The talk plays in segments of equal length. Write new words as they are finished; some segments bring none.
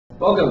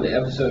Welcome to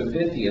episode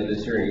 50 of the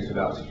Serious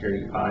About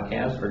Security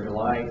podcast for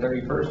July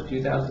 31st,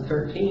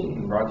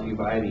 2013, brought to you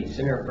by the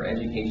Center for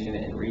Education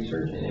and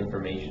Research in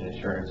Information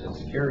Assurance and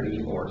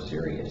Security, or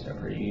CERIAS, at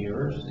Purdue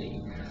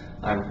University.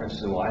 I'm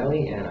Preston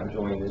Wiley, and I'm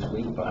joined this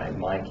week by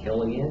Mike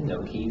Hilligan.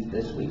 No Keith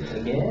this week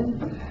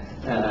again,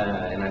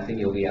 and I think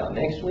he'll be out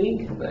next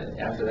week, but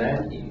after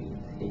that, he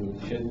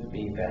should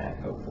be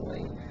back,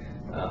 hopefully.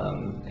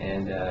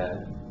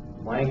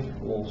 Mike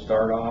will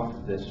start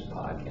off this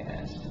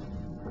podcast.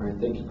 All right,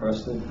 thank you,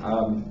 Preston.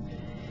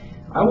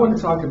 I want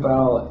to talk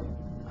about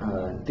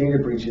data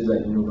breaches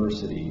at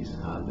universities.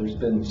 There's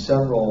been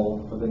several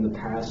within the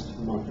past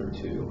month or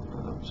two.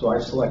 So I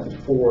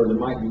selected 4. There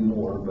might be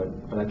more,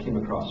 but I came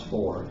across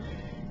 4.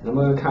 And I'm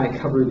going to kind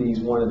of cover these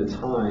one at a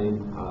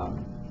time,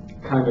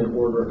 kind of in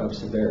order of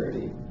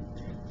severity.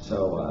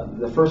 So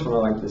the first one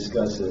I'd like to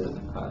discuss is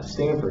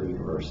Stanford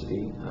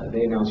University.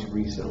 They announced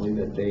recently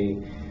that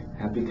they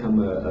have become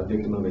a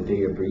victim of a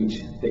data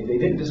breach. They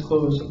didn't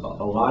disclose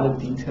a lot of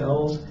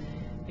details,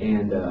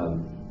 and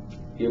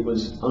it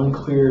was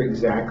unclear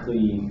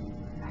exactly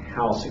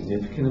how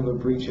significant of a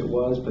breach it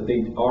was, but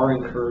they are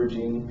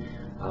encouraging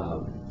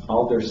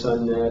all their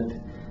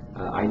SUNET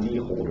ID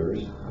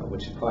holders,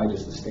 which is probably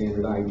just the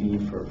standard ID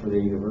for their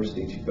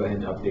university, to go ahead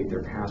and update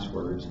their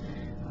passwords.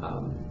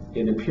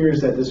 It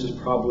appears that this is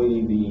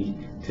probably the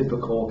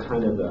typical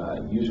kind of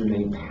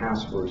username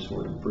password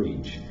sort of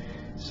breach.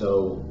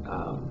 So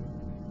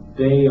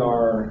they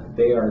are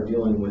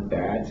dealing with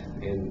that,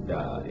 and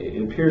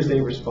it appears they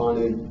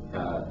responded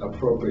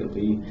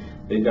appropriately.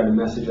 They've got a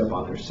message up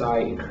on their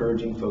site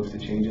encouraging folks to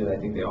change it. I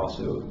think they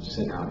also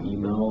sent out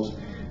emails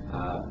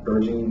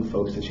urging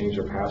folks to change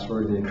their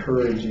password and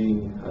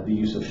encouraging the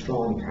use of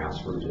strong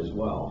passwords as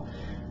well.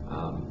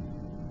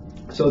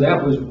 So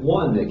that was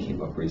one that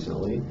came up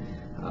recently.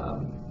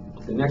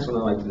 The next one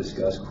I'd like to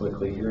discuss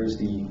quickly here is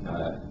the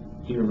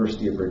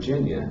University of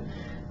Virginia.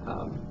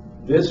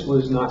 This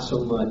was not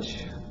so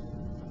much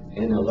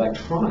an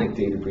electronic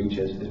data breach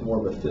as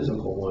more of a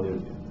physical one.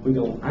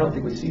 And I don't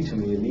think we see too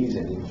many of these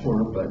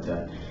anymore, but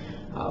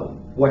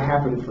what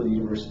happened for the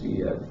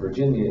University of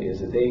Virginia is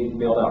that they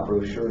mailed out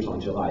brochures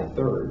on July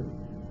 3rd,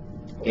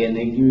 and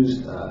they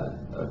used,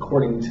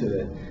 according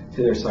to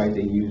their site,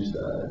 they used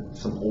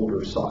some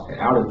older,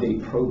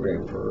 out-of-date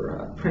program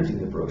for printing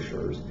the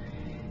brochures.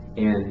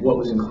 And what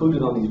was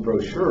included on these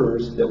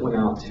brochures that went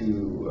out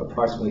to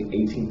approximately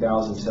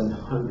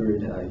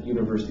 18,700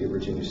 University of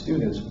Virginia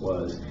students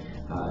was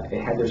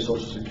it had their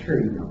social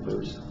security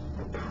numbers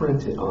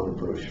printed on the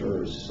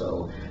brochures.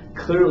 So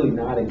clearly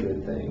not a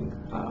good thing.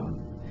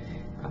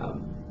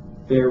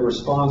 Their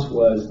response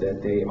was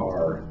that they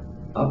are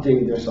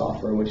updating their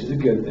software, which is a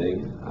good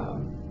thing.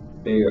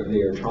 They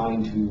are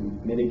trying to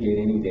mitigate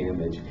any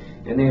damage,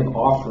 and they have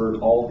offered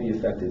all the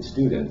affected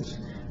students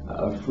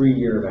a free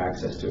year of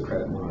access to a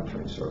credit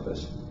monitoring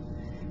service.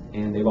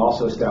 And they've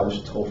also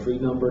established a toll-free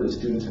number that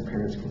students and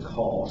parents can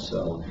call.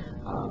 So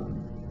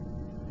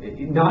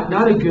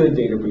not a good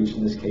data breach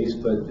in this case,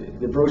 but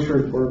the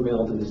brochures were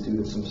mailed to the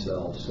students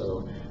themselves.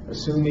 So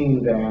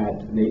assuming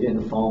that they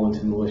didn't fall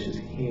into malicious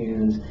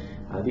hands,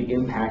 the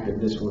impact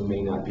of this one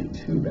may not be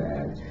too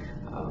bad.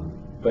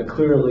 But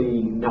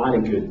clearly not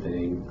a good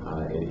thing.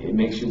 It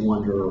makes you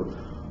wonder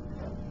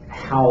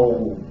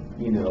how,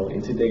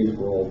 in today's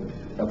world,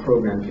 a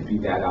program could be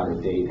that out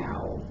of date,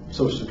 how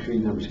social security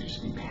numbers could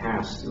just be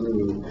passed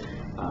through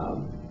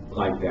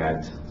like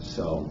that.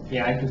 So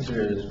yeah, I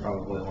consider this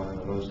probably one of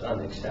the most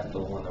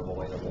unacceptable and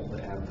avoidable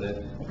to have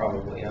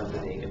probably of the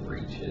data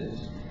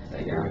breaches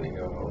that you're going to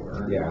go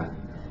over. Yeah.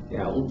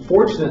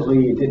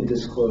 Fortunately, it didn't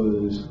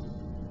disclose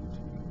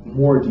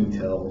more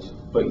details,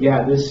 but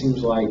yeah, this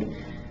seems like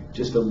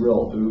just a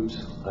real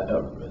oops.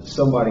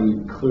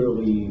 Somebody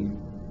clearly,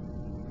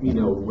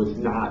 was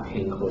not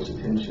paying close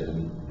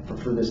attention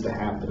for this to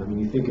happen. I mean,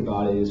 you think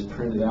about it, it's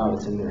printed out,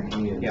 it's in their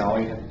hands. Yeah, all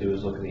you have to do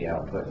is look at the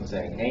output and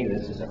say, hey,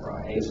 this isn't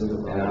right. This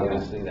isn't right. And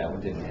obviously that one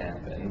didn't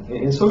happen.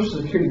 And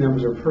social security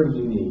numbers are pretty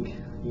unique.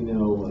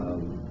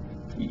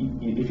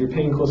 If you're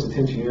paying close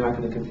attention, you're not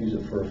going to confuse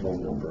it for a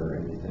phone number or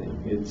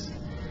anything. It's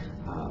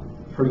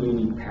pretty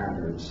unique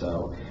pattern.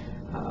 So,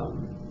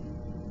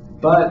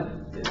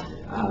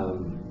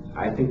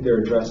 I think they're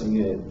addressing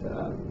it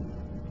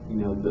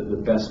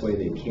the best way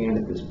they can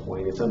at this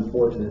point. It's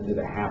unfortunate that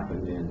it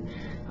happened, and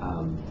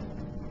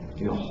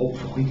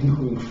hopefully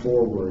moving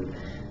forward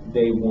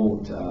they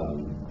won't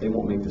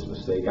make this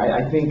mistake.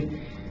 I think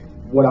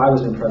what I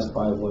was impressed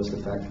by was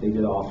the fact that they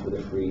did offer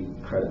the free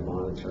credit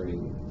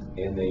monitoring,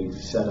 and they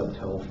set up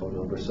telephone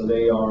numbers, so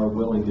they are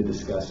willing to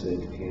discuss it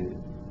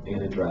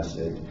and address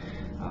it.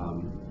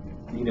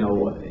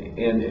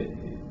 And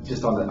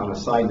just on a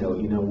side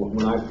note,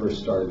 when I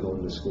first started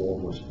going to school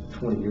almost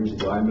 20 years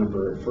ago, I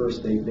remember at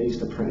first they used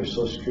to print your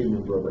social security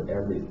number over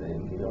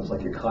everything. It's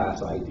like your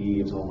class ID,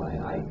 it was on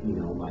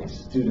my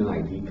student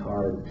ID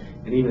card.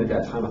 And even at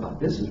that time, I thought,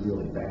 this is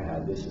really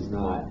bad. This is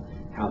not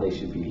how they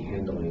should be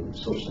handling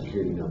social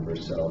security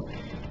numbers. So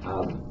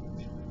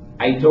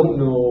I don't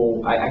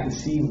know, I can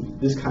see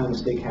this kind of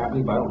mistake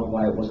happening, but I don't know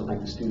why it wasn't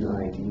like the student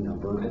ID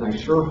number. And I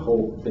sure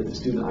hope that the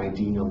student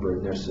ID number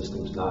in their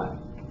system is not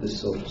the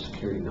social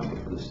security number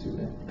for the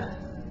student.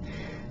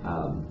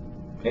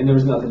 And there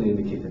was nothing to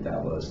indicate that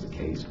that was the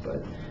case,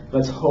 but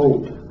let's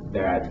hope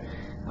that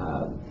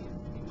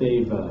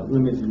they've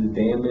limited the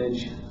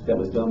damage that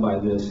was done by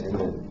this and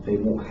that they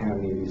won't have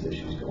any of these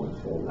issues going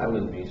forward. I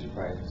wouldn't be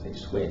surprised if they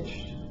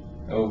switched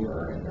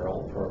over and their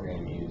old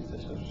program used the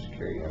social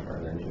security number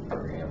and their new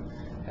program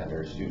had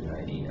their student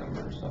ID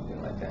number or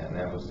something like that, and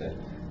that was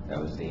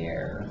the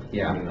error.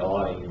 Yeah. I mean, a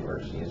lot of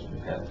universities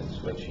have been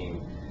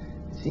switching.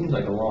 It seems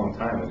like a long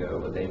time ago,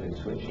 but they've been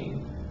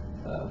switching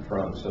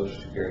from social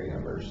security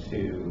numbers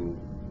to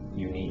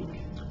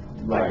unique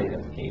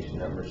identification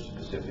numbers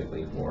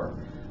specifically for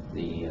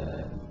the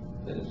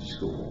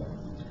school.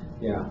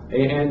 Yeah,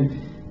 and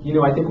you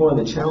know, I think one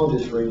of the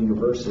challenges for a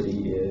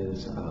university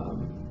is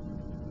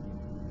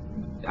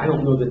I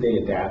don't know that they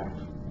adapt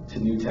to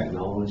new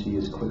technology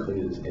as quickly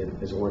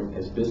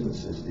as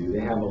businesses do. They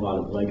have a lot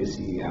of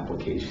legacy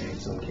applications in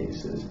some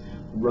cases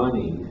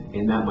running,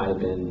 and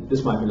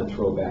this might have been a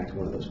throwback to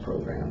one of those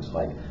programs.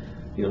 Like,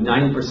 you know,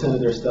 90% of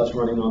their stuff's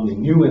running on the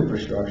new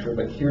infrastructure,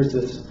 but here's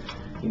this,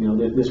 you know,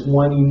 this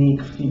one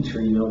unique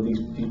feature. You know, these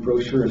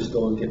brochures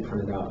still get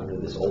printed out under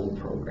this old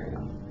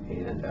program,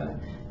 and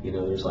you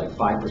know, there's like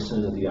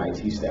 5% of the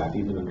IT staff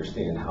even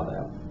understand how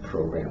that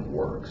program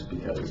works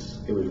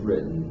because it was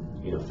written,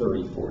 you know,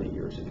 30, 40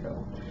 years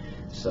ago.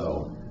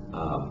 So,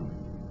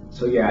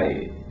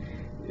 yeah,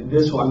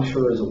 this I'm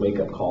sure is a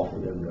wake-up call for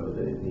them, though,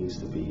 that it needs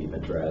to be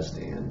addressed,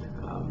 and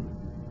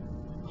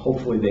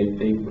hopefully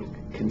they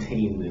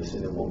contain this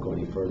and it won't go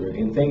any further.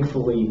 And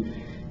thankfully,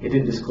 it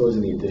didn't disclose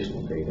any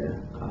additional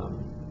data.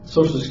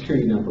 Social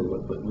security number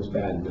was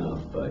bad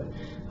enough, but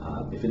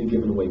if it had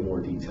given away more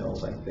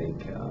details, I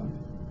think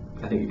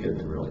it could have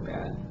been really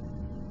bad,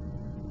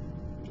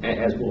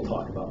 as we'll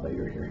talk about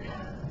later here.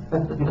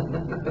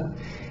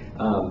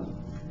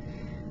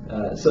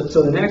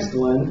 So the next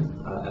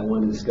one I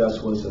wanted to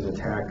discuss was an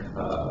attack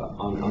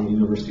on the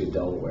University of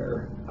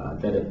Delaware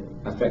that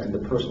affected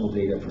the personal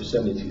data for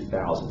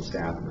 72,000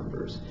 staff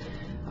members.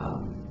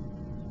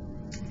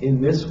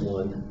 In this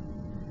one,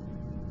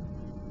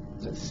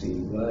 let's see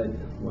what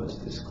was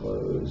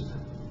disclosed.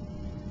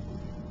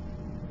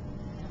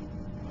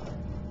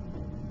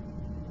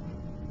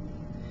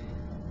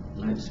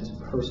 It says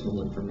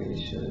personal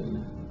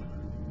information.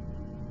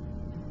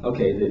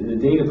 Okay, the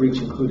data breach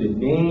included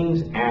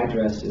names,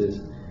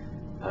 addresses,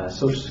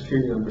 social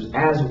security numbers,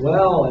 as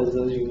well as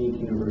those unique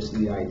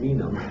university ID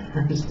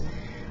numbers,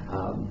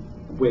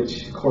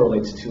 which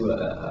correlates to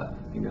a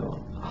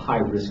high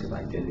risk of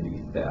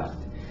identity theft.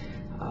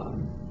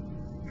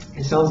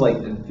 It sounds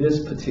like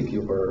this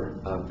particular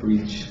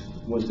breach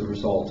was the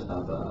result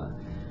of,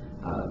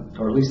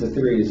 or at least the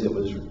theory is it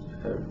was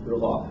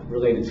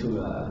related to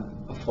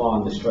a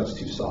flaw in the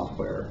Struts2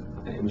 software.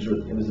 It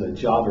was a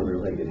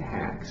Java-related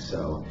hack.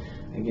 So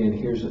again,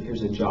 here's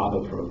a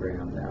Java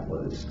program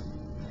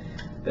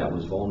that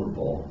was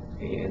vulnerable,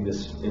 and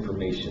this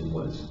information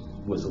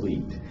was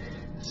leaked.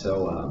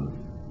 So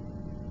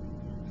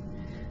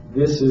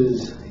this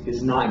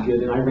is not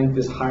good, and I rank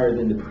this higher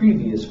than the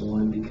previous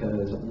one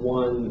because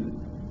one,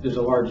 there's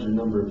a larger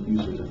number of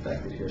users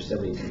affected here,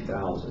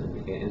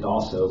 72,000, and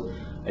also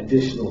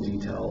additional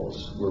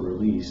details were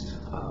released.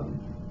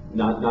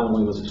 Not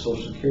only was it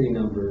social security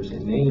numbers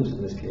and names in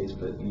this case,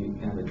 but you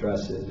have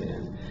addresses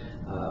and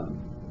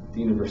the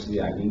university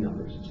ID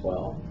numbers as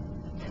well.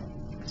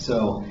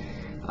 So,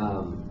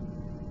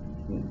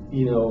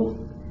 you know,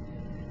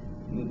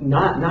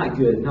 not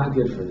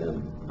good for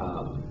them.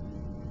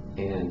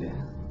 And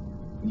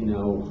you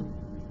know,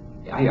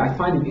 I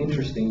find it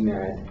interesting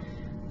that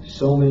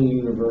so many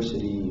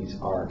universities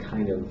are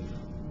kind of,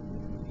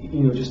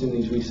 you know, just in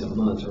these recent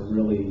months are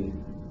really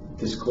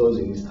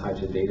disclosing these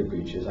types of data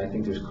breaches. I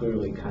think there's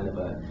clearly kind of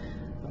a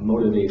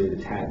motivated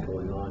attack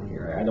going on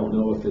here. I don't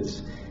know if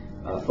it's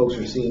folks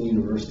are seeing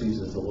universities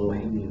as the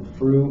low-hanging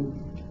fruit,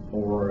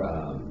 or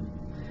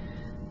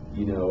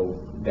you know,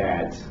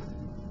 that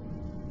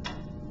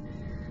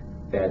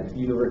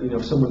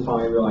if someone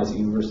finally realizes that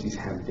universities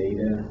have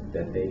data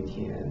that they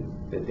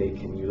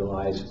can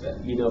utilize.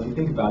 You know, if you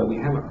think about it, we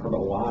haven't heard a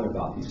lot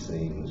about these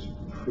things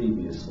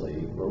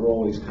previously. We're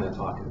always kind of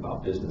talking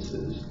about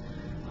businesses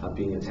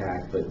being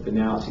attacked, but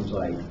now it seems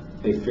like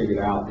they figured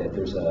out that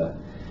there's a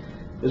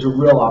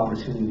real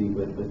opportunity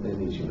within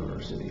these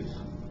universities.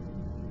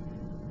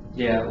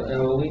 Yeah,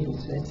 well,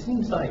 it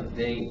seems like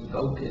they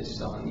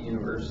focus on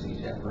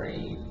universities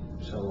every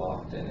so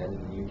often,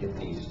 and you get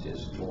these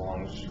just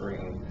long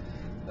string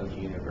of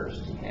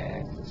university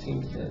hacks. It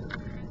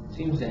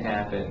seems to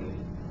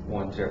happen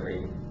once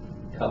every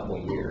couple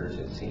years.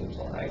 It seems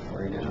like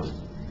where you just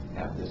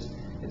have this.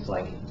 It's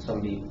like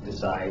somebody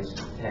decides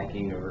to hack a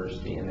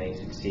university and they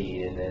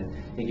succeed, and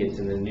then it gets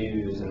in the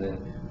news, and then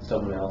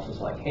someone else is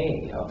like,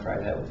 "Hey, I'll try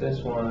that with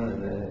this one,"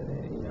 and then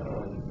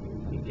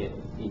and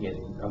you get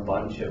a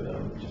bunch of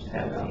them just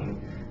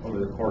happening over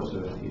the course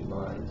of a few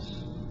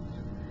months.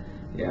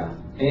 Yeah,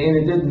 and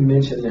it did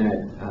mention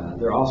that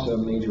they're also a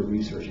major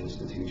research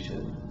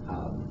institution,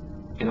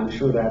 and I'm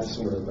sure that's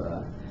sort of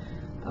a,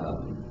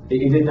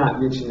 it did not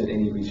mention that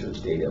any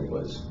research data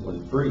was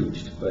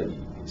breached, but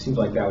it seems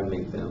like that would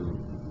make them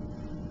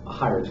a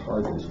higher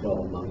target as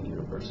well among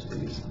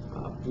universities.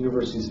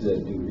 Universities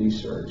that do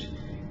research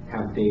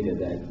have data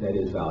that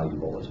is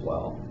valuable as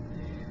well,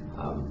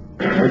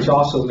 which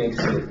also makes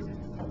it,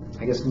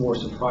 I guess, more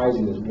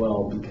surprising as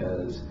well,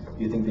 because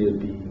you think they would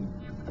be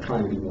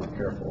trying to be more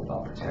careful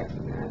about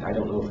protecting that. I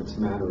don't know if it's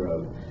a matter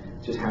of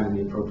just having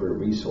the appropriate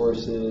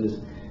resources,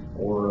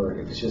 or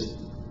if it's just,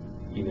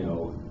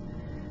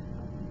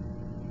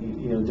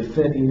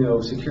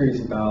 security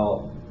is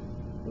about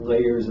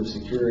layers of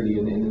security,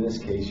 and in this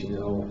case,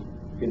 you're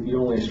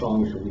only as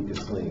strong as your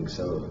weakest link.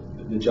 So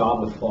the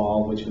Java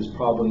flaw, which was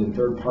probably in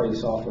third-party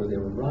software they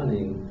were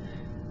running,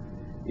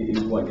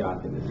 is what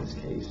got them in this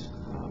case.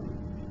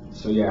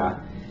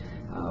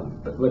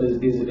 But as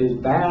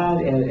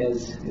bad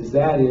as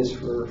that is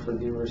for the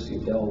University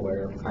of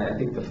Delaware, I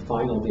think the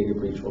final data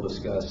breach we'll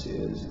discuss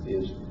is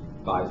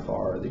by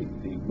far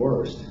the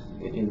worst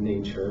in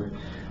nature.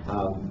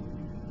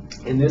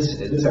 And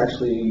this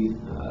actually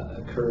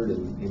occurred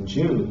in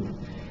June.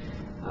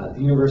 The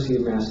University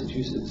of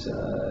Massachusetts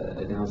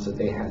announced that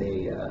they had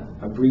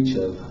a breach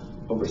of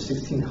over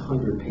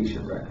 1,600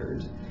 patient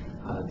records.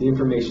 The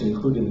information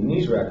included in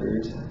these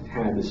records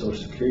had the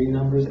social security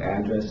numbers,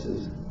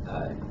 addresses,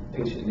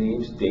 patient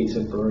names, dates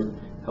of birth,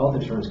 health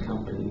insurance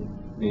company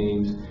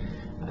names,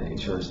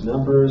 insurance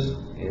numbers,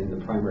 and the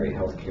primary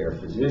health care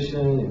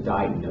physician, and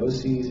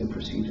diagnoses and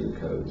procedure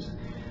codes.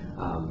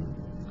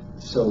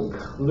 So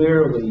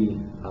clearly,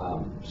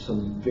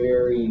 some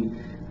very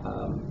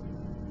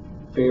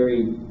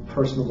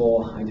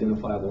personable,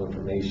 identifiable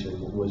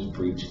information was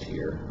breached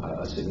here,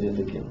 a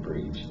significant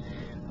breach.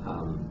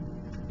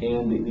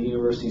 And the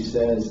university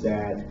says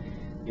that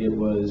it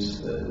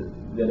was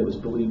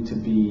believed to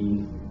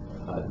be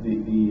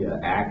the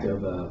act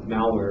of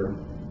malware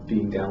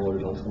being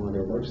downloaded onto one of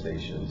their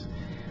workstations.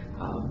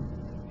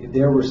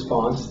 Their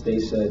response, they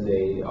said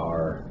they've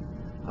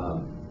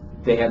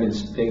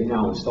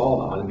now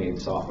installed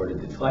automated software to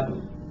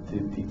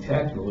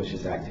detect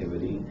malicious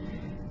activity,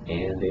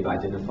 and they've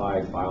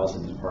identified files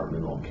in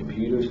departmental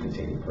computers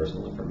containing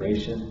personal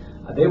information.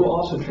 They will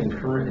also train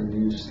current and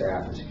new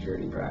staff in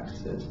security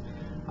practices.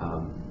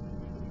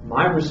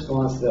 My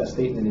response to that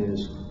statement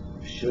is,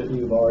 shouldn't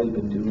you have already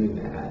been doing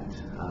that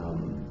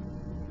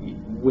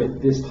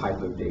with this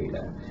type of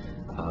data?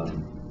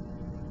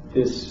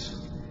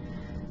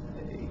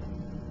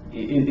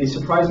 It's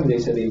surprising they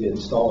said they'd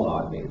installed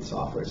automated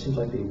software. It seems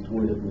like they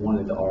would have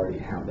wanted to already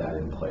have that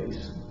in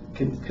place,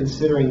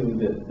 considering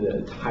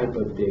the type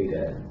of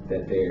data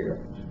that they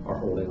are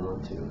holding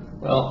on to.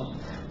 Well,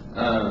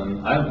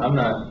 I'm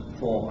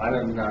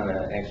not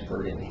an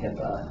expert in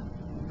HIPAA,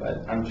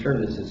 but I'm sure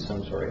this is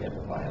some sort of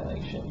HIPAA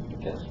violation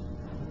because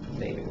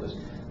data was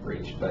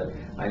breached. But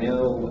I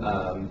know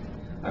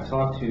I've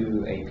talked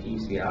to a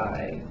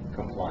PCI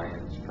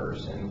compliance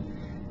person,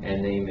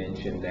 and they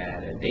mentioned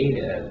that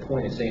a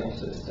point of sale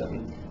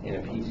system in a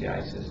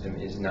PCI system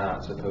is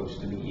not supposed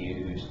to be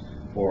used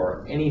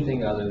for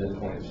anything other than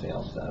point of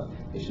sale stuff.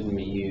 It shouldn't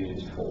be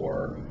used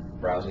for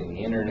browsing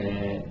the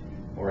internet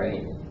or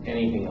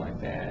anything like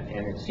that.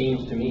 And it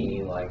seems to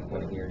me like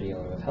when you're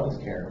dealing with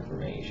healthcare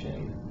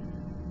information,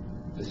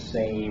 the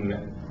same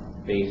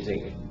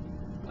basic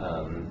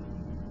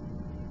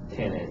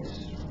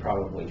tenets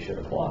probably should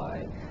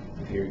apply.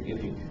 If you're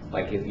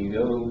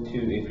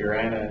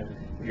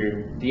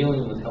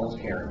dealing with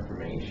healthcare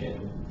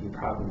information, you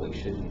probably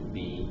shouldn't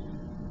be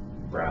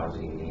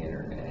browsing the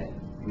internet.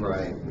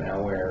 Right.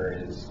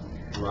 Malware is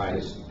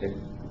just a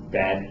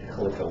bad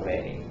click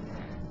away.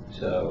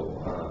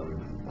 So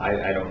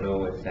I don't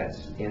know if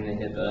that's in the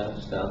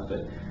HIPAA stuff,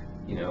 but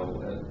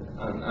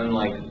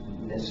unlike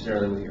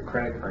necessarily with your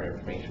credit card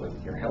information,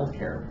 with your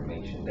healthcare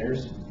information,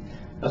 there's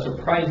a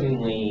surprising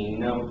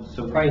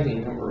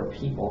number of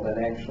people that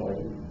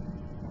actually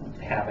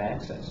have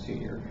access to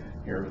your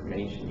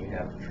information. You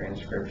have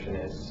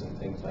transcriptionists and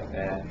things like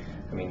that.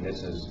 I mean,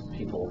 this is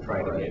people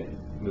trying to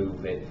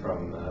move it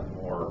from a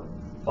more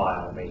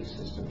file-based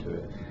system to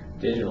a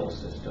digital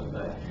system.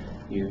 But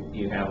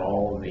you have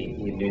all the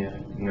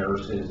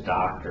nurses,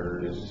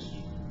 doctors,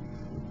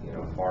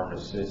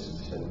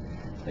 pharmacists, and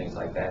things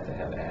like that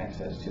have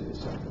access to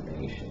this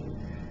information.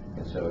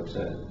 And so it's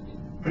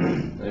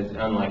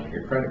unlike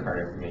your credit card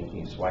information.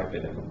 You swipe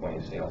it in a point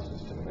of sale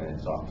system, and then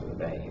it's off to the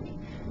bank.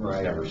 Right.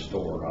 It's never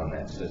stored on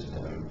that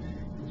system.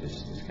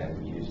 It's kind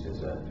of used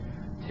as a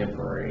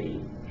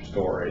temporary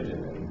storage,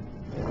 and then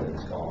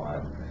it's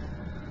gone.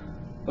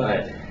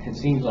 But it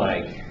seems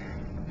like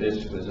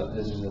this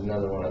is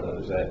another one of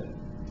those that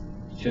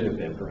should have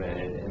been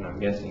prevented. And I'm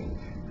guessing,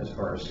 as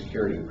far as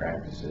security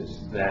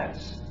practices,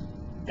 that's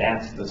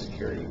the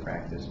security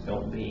practice.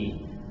 Don't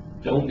be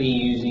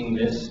using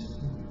this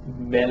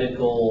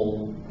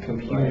medical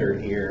computer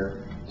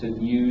here to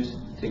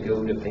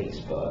go to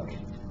Facebook.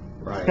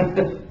 Right.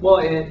 Well,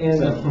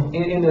 and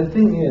the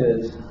thing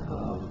is,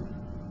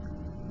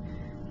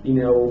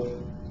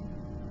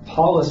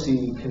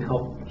 policy can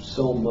help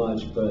so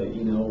much, but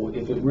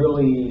if it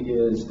really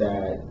is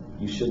that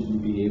you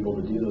shouldn't be able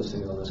to do those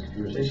things on those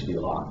computers, they should be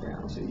locked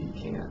down so you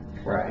can't.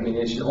 Right. I mean,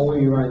 it should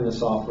only be running the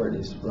software it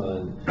needs to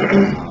run.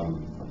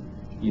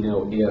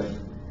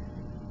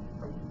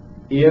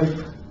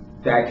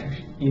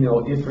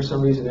 If for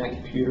some reason that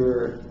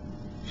computer,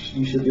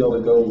 you should be able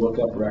to go look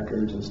up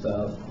records and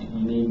stuff.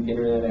 You need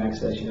internet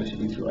access, it should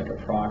be through like a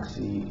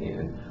proxy,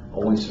 and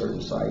only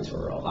certain sites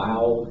are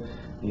allowed,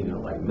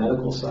 like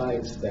medical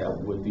sites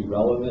that would be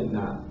relevant,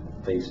 not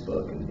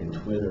Facebook and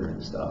Twitter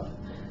and stuff.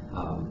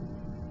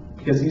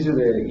 Because these are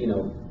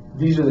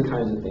the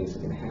kinds of things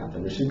that can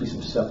happen. There should be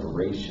some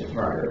separation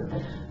here.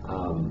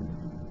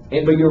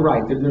 But you're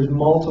right, there's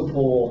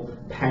multiple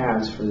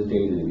paths for the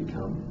data to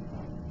become,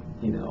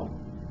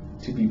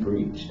 to be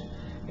breached.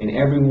 And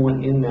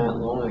everyone in that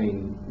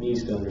line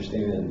needs to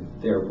understand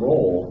their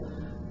role.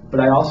 But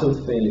I also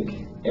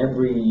think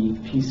every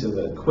piece of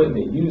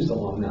equipment used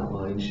along that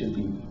line should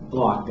be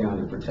locked down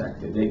and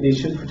protected. They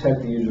should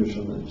protect the users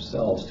from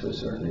themselves to a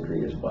certain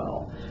degree as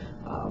well.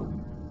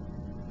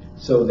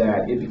 So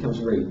that it becomes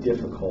very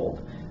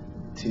difficult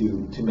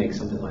to make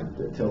something like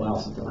this, to allow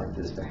something like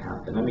this to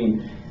happen. I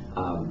mean,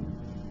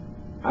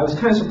 I was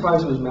kind of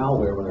surprised it was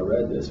malware when I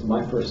read this.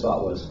 My first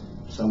thought was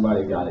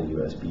somebody got a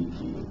USB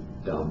key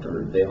dumped,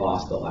 or they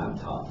lost a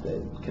laptop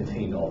that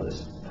contained all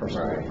this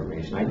personal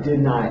information. I did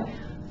not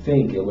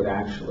think it would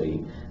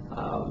actually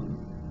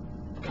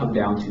come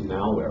down to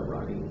malware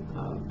running.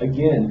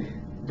 Again,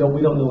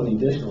 we don't know any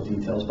additional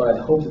details, but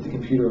I'd hope that the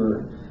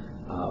computer,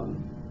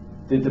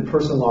 that the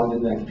person logged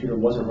into that computer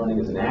wasn't running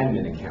as an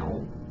admin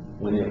account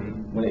when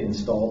it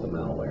installed the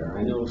malware.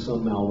 I know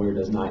some malware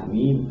does not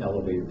need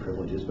elevated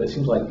privileges, but it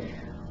seems like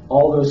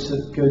all those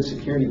good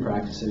security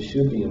practices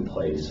should be in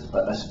place,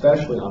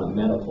 especially on a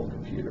medical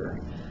computer.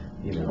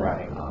 It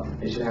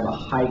should have a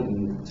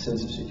heightened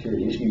sense of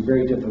security. It should be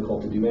very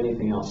difficult to do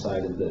anything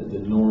outside of the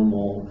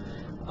normal,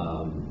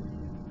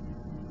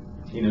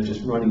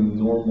 just running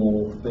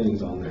normal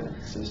things on that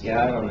system.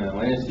 Yeah, I don't know,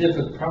 and it's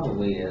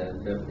probably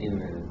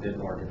even a bit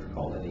more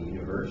difficult at a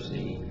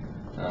university,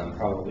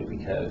 probably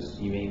because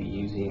you may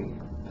be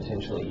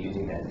potentially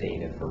using that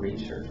data for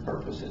research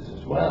purposes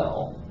as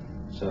well.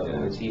 So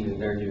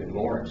they're even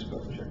more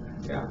exposure.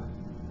 Yeah.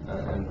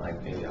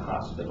 Unlike maybe a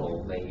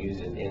hospital, they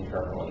use it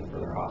internally for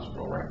their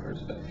hospital records,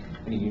 but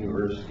in a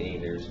university,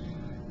 there's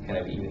kind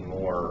of even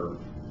more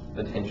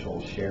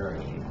potential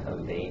sharing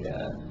of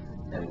data,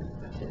 and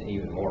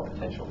even more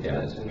potential for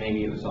this. And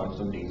maybe it was on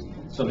somebody's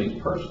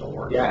personal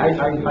work. Yeah, I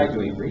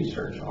doing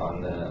research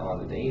on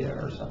the data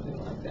or something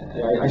like that.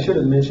 Yeah, I should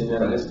have mentioned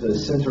that it was the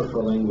Center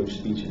for Language,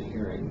 Speech, and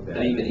Hearing.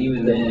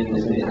 Even then,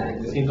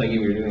 it seems like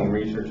if you're doing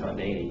research on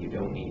data, you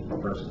don't need a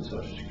person's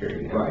social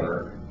security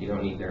number, you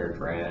don't need their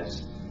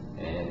address,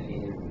 and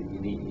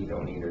you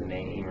don't need their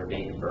name or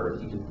date of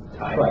birth. You can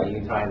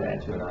tie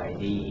that to an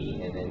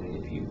ID, and then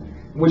if you,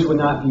 which would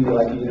not be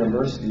like a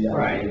university.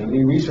 I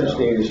mean, research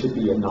data should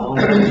be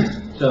anonymous.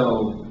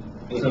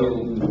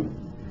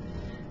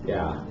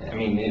 Yeah. I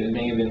mean, it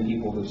may have been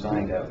people who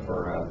signed up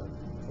for a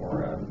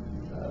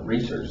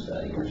research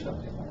study or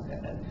something like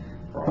that,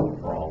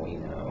 for all we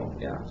know.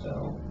 Yeah.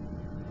 So,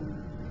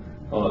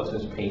 although it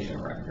says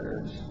patient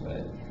records,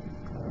 but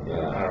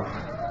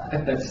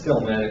that's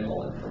still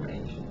medical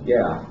information.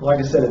 Yeah. Like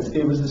I said,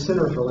 it was the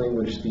Center for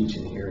Language, Speech,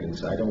 and Hearing,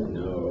 so I don't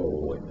know.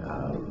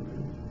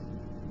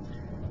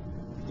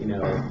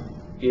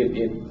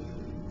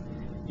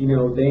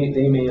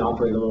 They may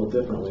operate a little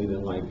differently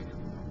than like,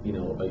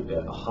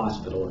 a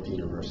hospital at the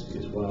university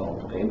as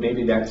well. And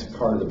maybe that's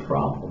part of the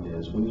problem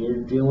is when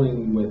you're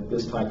dealing with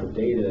this type of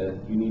data,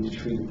 you need to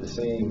treat it the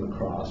same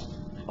across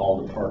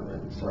all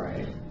departments.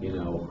 Right. You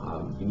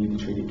need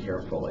to treat it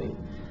carefully.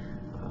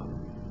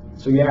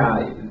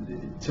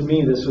 To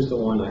me, this was the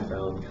one I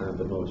found kind of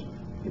the most,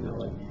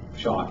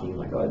 shocking.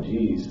 Like, oh,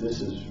 geez,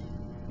 this is,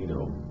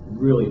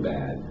 really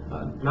bad.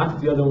 Not that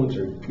the other ones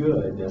are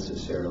good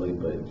necessarily,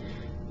 but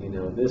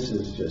this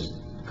is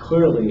just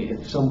clearly,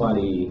 if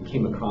somebody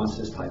came across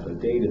this type of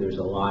data, there's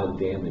a lot of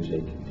damage they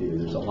can do.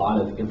 There's a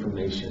lot of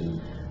information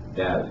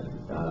that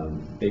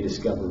they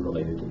discover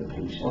related to the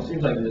patient. Well, it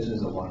seems like this is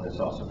the one that's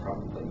also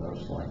probably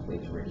most likely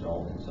to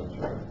result in some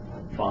sort of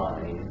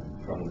fine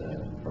from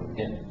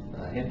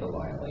HIPAA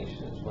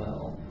violation as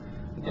well.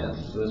 Yes.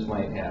 So this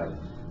might have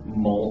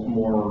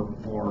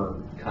more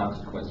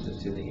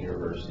consequences to the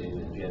university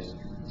than just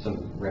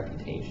some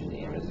reputation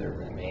damage. There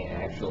may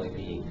actually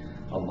be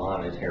a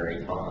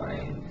monetary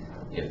fine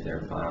if they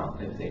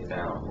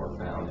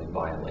found in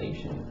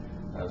violation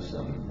of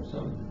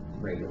some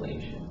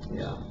regulation.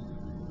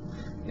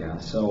 Yeah.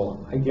 So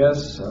I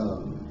guess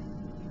the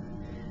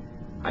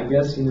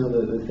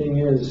thing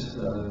is,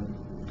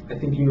 I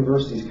think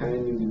universities kind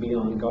of need to be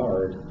on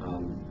guard,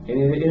 and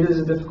it is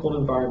a difficult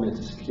environment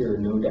to secure,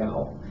 no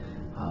doubt.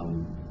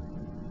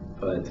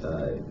 But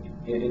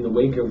in the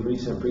wake of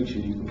recent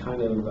breaches, you can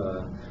kind of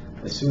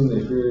assume that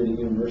if you're at a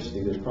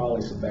university, there's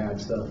probably some bad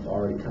stuff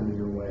already coming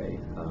your way.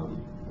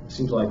 It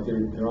seems like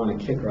they're on a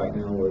kick right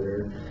now where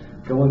they're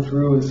going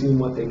through and seeing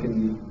what they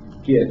can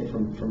get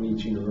from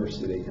each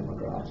university they come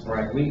across.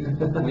 Right. We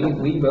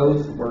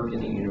both work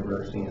in a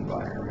university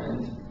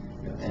environment,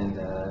 Yes.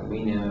 and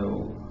we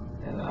know,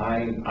 and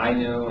I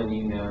know, and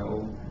you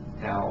know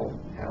how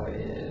it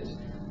is.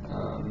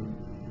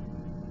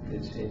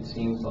 It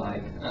seems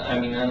like, I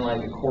mean,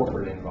 unlike a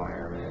corporate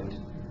environment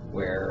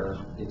where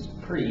it's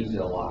pretty easy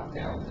to lock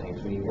down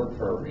things. When you work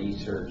for a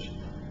research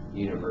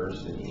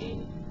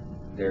university,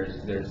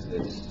 there's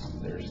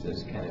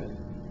this kind of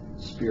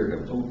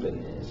spirit of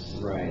openness,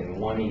 Right. and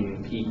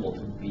wanting people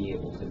to be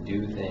able to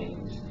do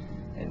things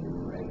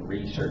and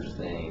research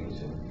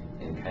things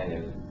and kind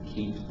of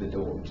keep the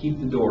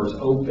doors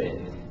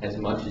open as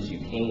much as you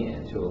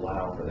can to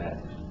allow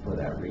for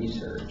that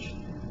research.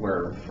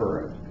 Where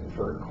for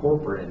a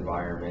corporate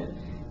environment,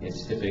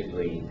 it's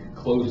typically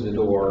close the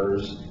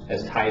doors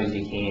as tight as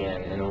you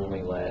can and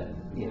only let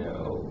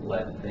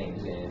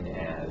things in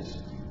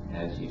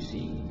as you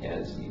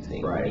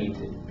think Right. need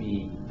to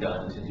be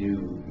done to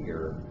do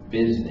your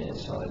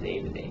business on a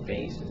day-to-day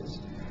basis.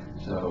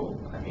 So,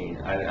 I mean,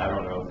 I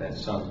don't know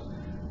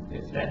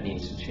if that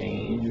needs to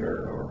change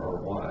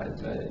or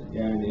what, but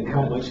Yeah, and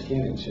how much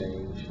can it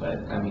change? but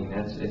I mean,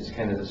 it's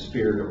kind of the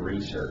spirit of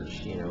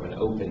research, and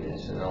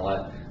openness, and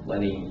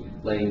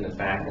letting the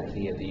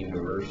faculty at the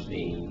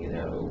university,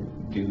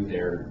 do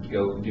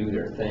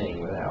their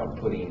thing without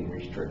putting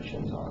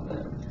restrictions on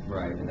them.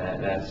 Right. And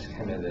that's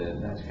kind of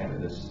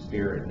the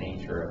spirit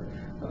nature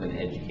of an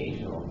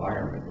educational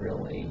environment.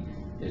 Really,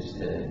 is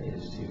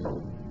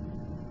to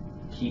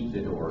keep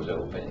the doors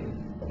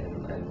open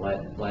and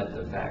let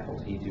the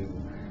faculty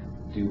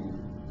do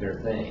their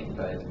thing,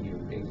 but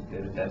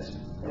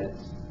that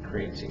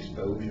creates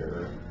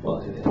exposure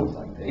to things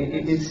like that.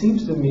 It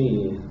seems to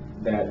me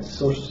that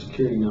Social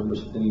Security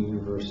numbers within a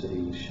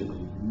university should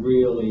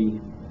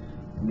really,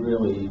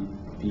 really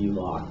be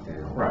locked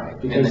down. Right,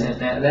 Because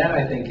and that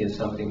I think is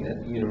something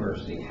that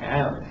universities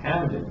have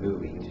been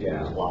moving to,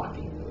 Yeah. is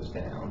locking those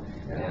down.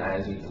 Yeah. And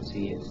as you can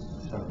see, it's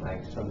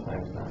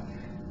sometimes not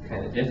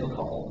kind of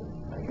difficult.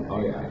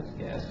 Oh, yeah.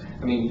 I guess.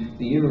 I mean,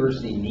 the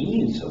university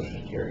needs Social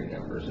Security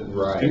numbers of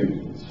Right.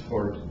 students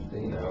for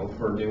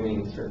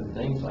doing certain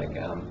things like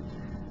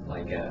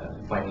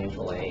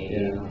financial aid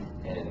Yeah.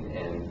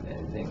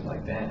 and things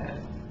like that.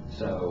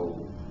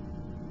 So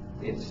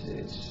it's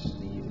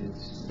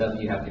stuff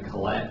you have to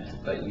collect,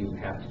 but you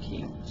have to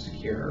keep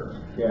secure.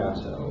 Yeah.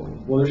 So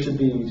Well, there should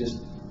be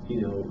just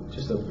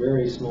a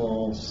very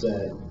small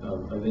set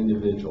of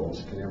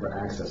individuals can ever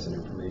access that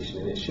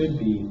information, and it should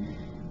be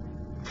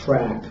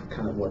tracked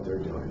kind of what they're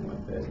doing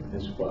with it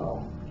as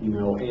well.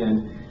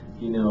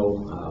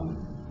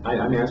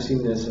 I mean, I've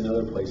seen this in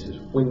other places.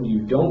 When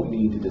you don't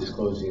need to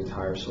disclose the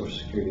entire Social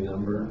Security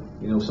number,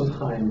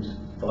 sometimes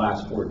the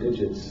last 4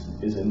 digits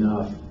is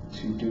enough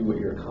to do what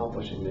you're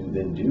accomplishing, and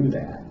then do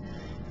that.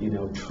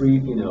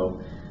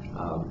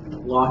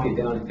 Lock it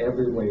down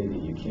every way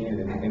that you can,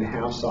 and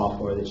have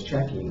software that's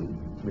checking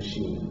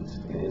machines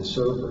and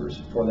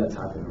servers for that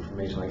type of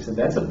information. Like I said,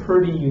 that's a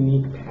pretty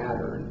unique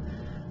pattern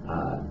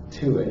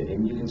to it,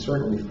 and you can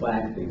certainly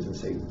flag things and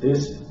say,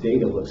 this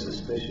data looks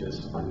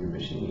suspicious on your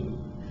machine,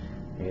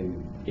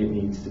 and you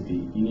need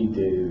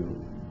to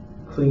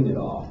clean it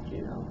off,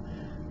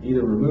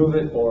 either remove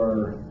it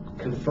or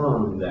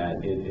confirm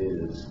that it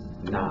is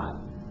not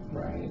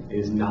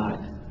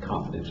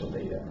confidential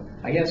data.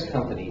 I guess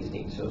companies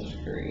need Social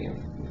Security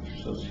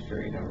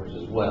numbers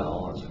as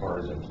well, as far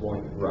as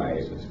employment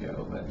practices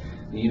go. But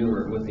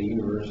with the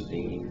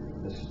university,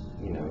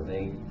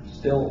 they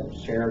still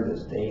share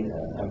this data.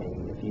 I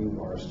mean, if you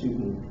are a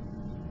student,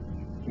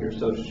 your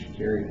Social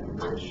Security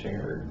number is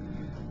shared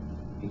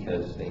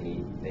because they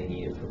need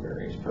it for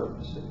various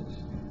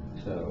purposes.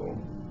 So,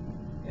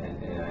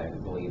 and I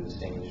believe the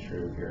same is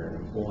true if you're an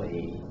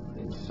employee.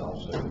 It's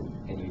also,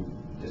 and you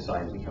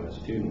decide to become a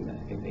student, I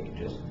think they can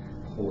just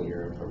pull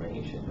your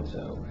information.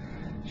 So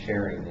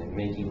sharing and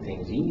making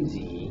things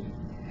easy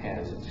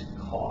has its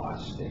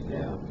cost, and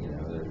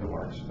there's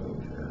more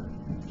exposure.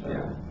 So,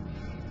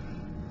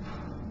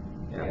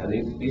 yeah,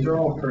 these are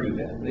all pretty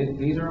bad.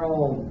 These are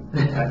all.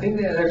 I think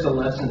that there's a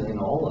lesson in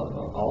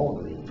all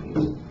of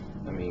these.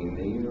 I mean,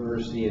 the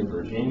University of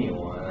Virginia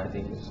one, I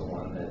think, is the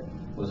one that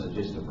was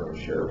just a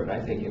brochure, but I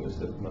think it was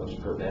the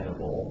most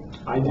preventable.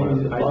 I do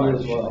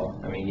as well.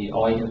 I mean,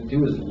 all you have to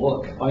do is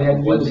look. All you have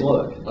to do is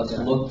look. Let's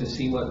look to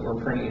see what we're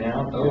printing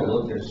out. Oh,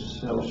 look, there's a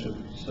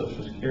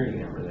social security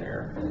number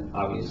there.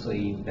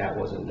 Obviously, that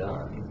wasn't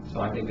done. So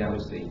I think that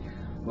was the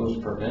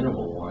most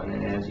preventable one.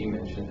 And as you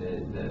mentioned,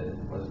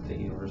 was it the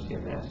University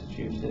of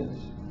Massachusetts?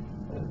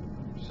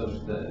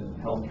 The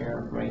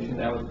healthcare information,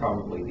 that was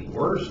probably the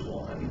worst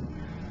one.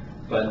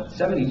 But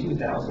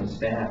 72,000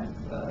 staff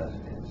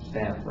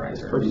writers.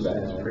 It's pretty bad.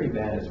 It's pretty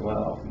bad as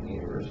well, from the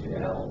University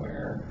of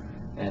Delaware.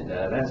 And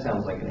that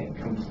sounds like a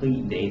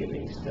complete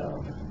database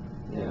dump,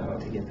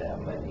 to get that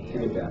many.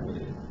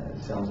 It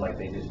sounds like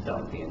they just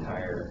dumped the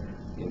entire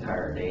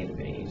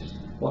database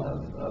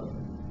of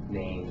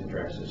names,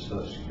 addresses,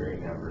 social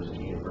security numbers,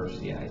 and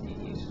university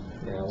IDs.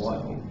 Yeah,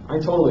 well, I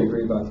totally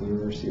agree about the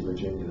University of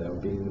Virginia, though,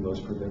 being the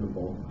most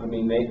preventable. I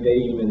mean, they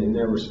even in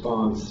their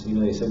response,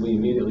 they said we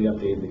immediately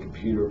updated the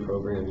computer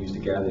program used to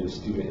gather the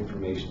student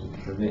information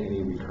to prevent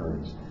any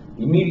recurrence.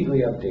 Immediately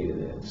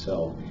updated it.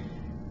 So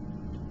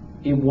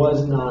it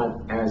was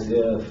not as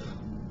if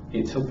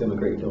it took them a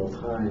great deal of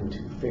time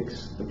to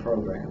fix the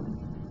program.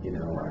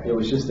 Right. It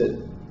was just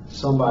that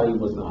somebody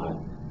was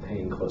not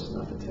paying close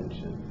enough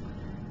attention.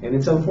 And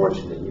it's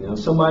unfortunate,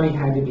 somebody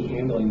had to be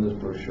handling those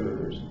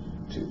brochures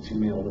to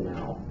mail them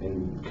out,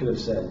 and could have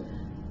said,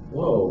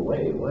 whoa,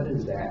 wait, what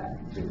is that?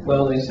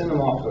 Well, they sent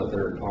them off to a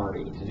third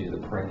party to do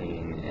the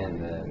printing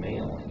and the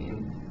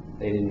mailing.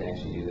 They didn't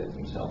actually do that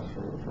themselves,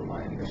 from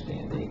my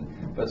understanding.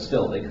 But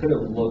still, they could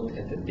have looked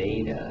at the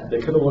data. They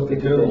could have looked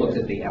at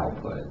the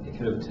output. They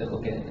could have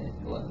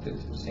looked at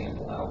the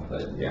sample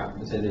output. Yeah.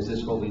 And said, is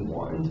this what we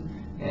want?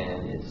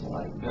 And it's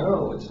like,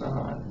 no, it's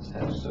not. It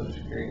has social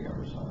security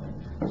numbers on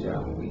it.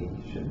 So we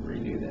should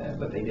redo that.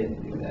 But they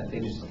didn't do that. They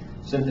just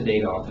sent the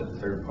data off to the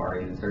third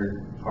party. The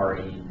third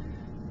party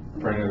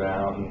printed them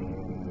out,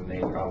 and they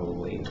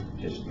probably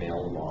just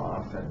mailed them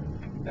off,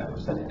 and that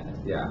was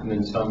that. Yeah. And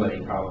then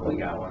somebody probably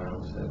got one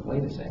and said,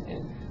 wait a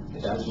second,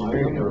 there's That's social my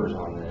security number. numbers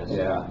on this.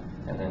 Yeah.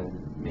 And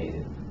then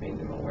made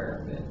them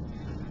aware of it.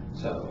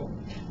 So,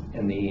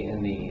 and the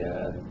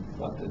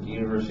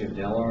University of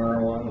Delaware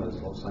one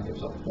looks like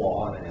it's a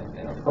flaw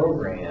in a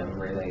program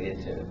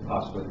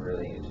possibly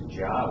related to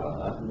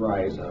Java.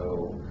 Right.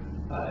 So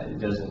it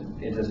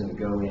doesn't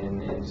go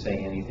in and say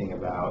anything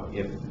about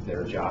if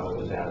their Java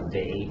was out of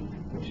date,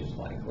 which is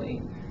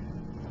likely.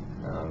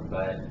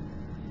 But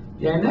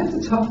yeah, and that's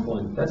a tough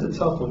one. That's a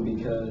tough one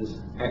because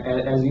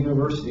as a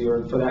university,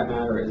 or for that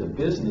matter, as a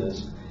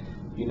business,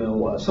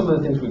 some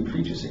of the things we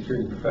preach as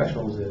security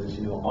professionals is,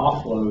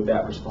 offload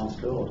that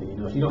responsibility.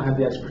 If you don't have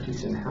the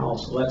expertise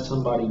in-house, let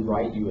somebody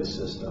write you a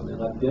system and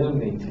let them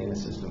maintain a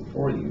system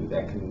for you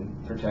that can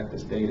protect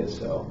this data.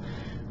 So,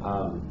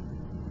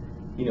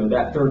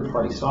 that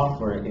third-party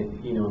software,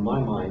 in my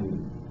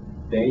mind,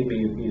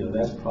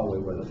 that's probably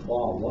where the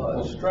flaw well,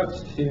 was.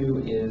 Struts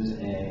 2 is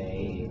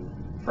a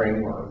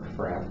framework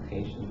for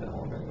application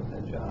development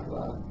within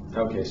Java.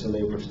 Okay, so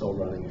they were still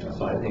running it.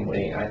 So I think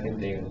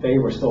they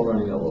were still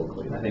running it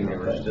locally. I think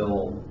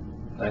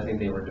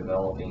they were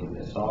developing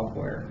the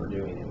software for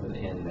doing it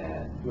within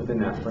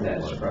that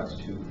framework. Struts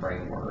 2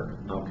 framework.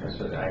 Okay.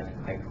 So I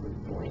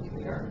clicked the link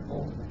in the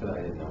article because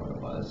I didn't know what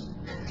it was.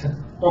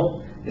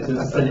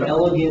 It's an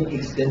elegant,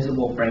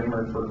 extensible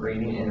framework for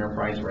creating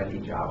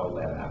enterprise-ready Java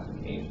web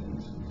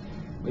applications.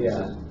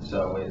 Yeah.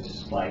 So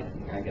it's like,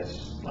 I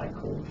guess, like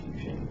Cold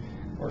Fusion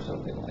or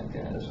something like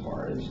that, as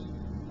far as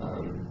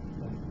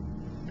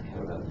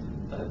kind of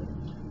a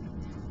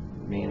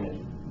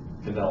managed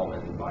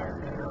development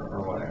environment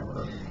or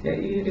whatever. Yeah,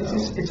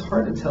 it's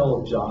hard to tell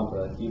with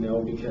Java,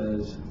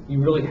 because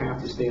you really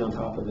have to stay on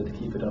top of it to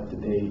keep it up to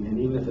date. And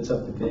even if it's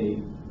up to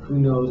date, who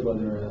knows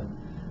whether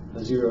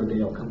a 0 day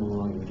will come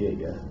along and get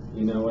you.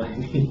 You know what I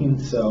mean?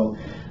 So,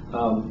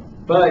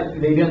 but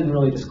they didn't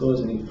really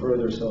disclose any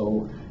further.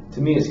 So to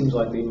me, it seems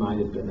like they might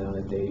have been out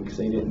of date because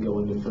they didn't go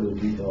into further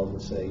details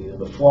and say,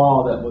 the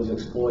flaw that was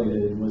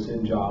exploited was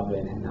in Java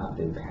and had not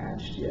been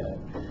patched yet.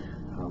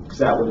 Because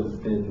that would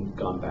have been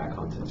gone back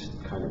onto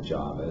kind of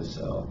Java.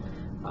 So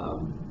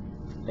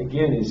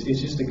again, it's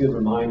just a good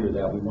reminder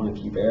that we want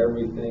to keep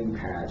everything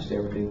patched,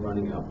 everything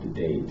running up to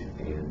date,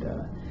 and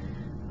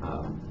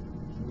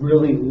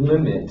really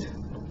limit,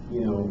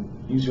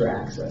 user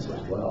access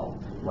as well.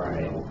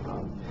 Right.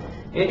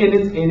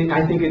 And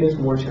I think it is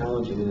more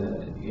challenging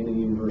in a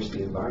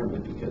university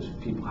environment because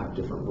people have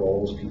different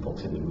roles. People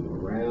tend to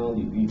move around.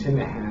 You tend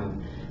to have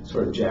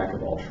sort of jack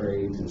of all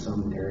trades in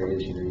some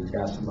areas. You've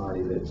got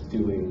somebody that's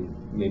doing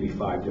maybe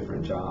 5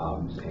 different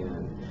jobs,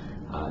 and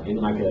in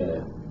like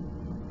a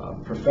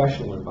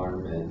professional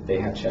environment, they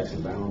have checks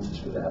and balances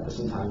for that. But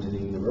sometimes in a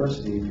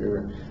university, if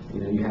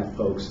you have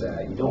folks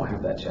that you don't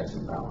have that checks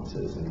and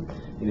balances, and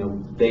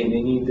they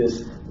need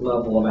this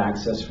level of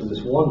access for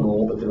this one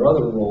role, but their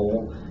other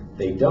role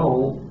they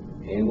don't.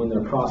 And when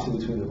they're crossing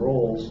between the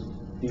roles,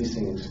 these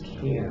things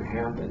can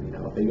happen.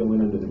 If they go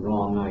in under the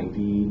wrong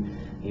ID,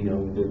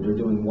 they're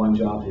doing one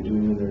job, they're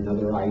doing under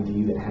another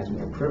ID that has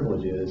more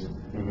privileges.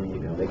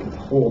 Mm-hmm. They can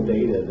pull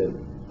data that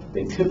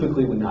they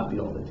typically would not be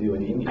able to do.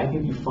 And I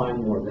think you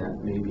find more of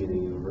that maybe in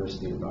a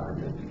university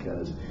environment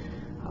because,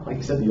 like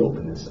you said, the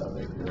openness of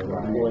it, the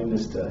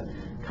willingness to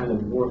kind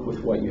of work with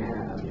what you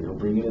have,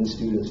 bringing in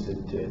students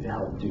to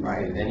help do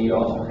right. things. And you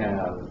also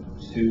have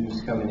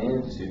students coming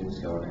in, students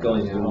going out,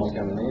 students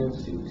coming in,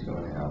 students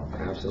going out.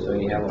 Absolutely.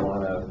 So you have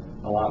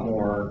a lot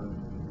more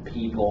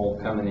people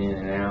coming in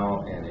and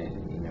out, and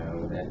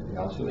that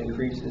also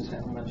increases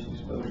how much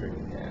exposure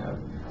you have.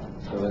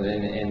 So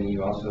and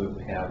you also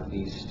have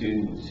these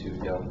students who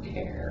don't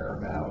care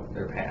about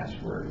their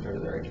passwords or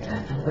their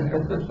accounts or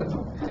whatever.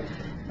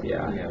 So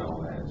yeah, you get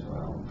all that as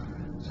well.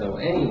 So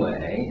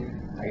anyway,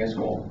 I guess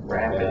we'll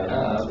wrap it Yeah,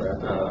 up. let's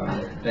wrap it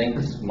up.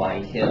 Thanks,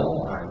 Mike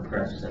Hill. I'm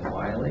Preston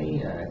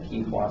Wiley.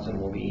 Keith Watson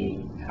will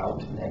be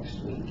out next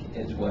week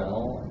as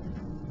well,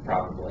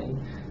 probably.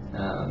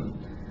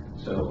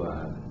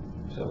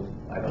 So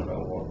I don't know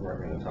what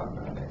we're going to talk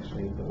about next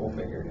week, but we'll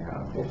figure it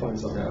out. We'll find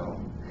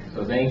something.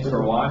 So thanks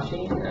for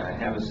watching.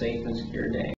 Have a safe and secure day.